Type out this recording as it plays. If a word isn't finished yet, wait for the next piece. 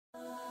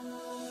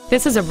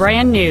This is a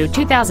brand new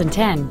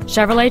 2010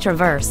 Chevrolet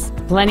Traverse.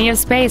 Plenty of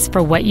space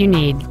for what you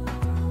need.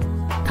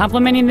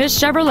 Complementing this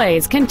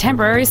Chevrolet's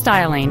contemporary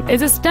styling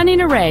is a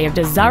stunning array of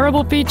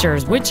desirable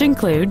features, which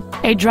include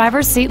a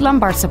driver's seat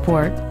lumbar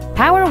support,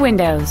 power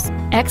windows,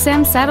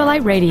 XM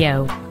satellite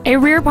radio, a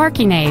rear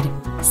parking aid,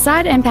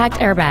 side impact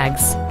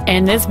airbags,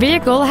 and this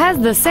vehicle has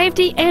the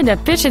safety and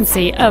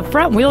efficiency of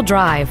front-wheel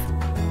drive.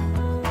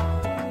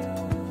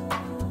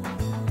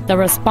 The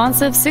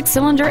responsive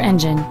 6-cylinder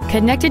engine,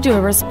 connected to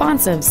a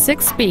responsive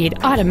 6-speed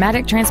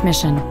automatic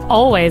transmission,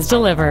 always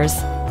delivers.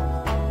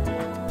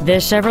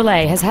 This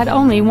Chevrolet has had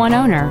only one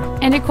owner,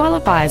 and it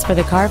qualifies for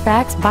the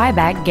Carfax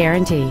buyback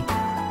guarantee.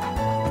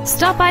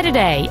 Stop by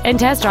today and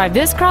test drive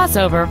this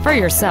crossover for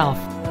yourself.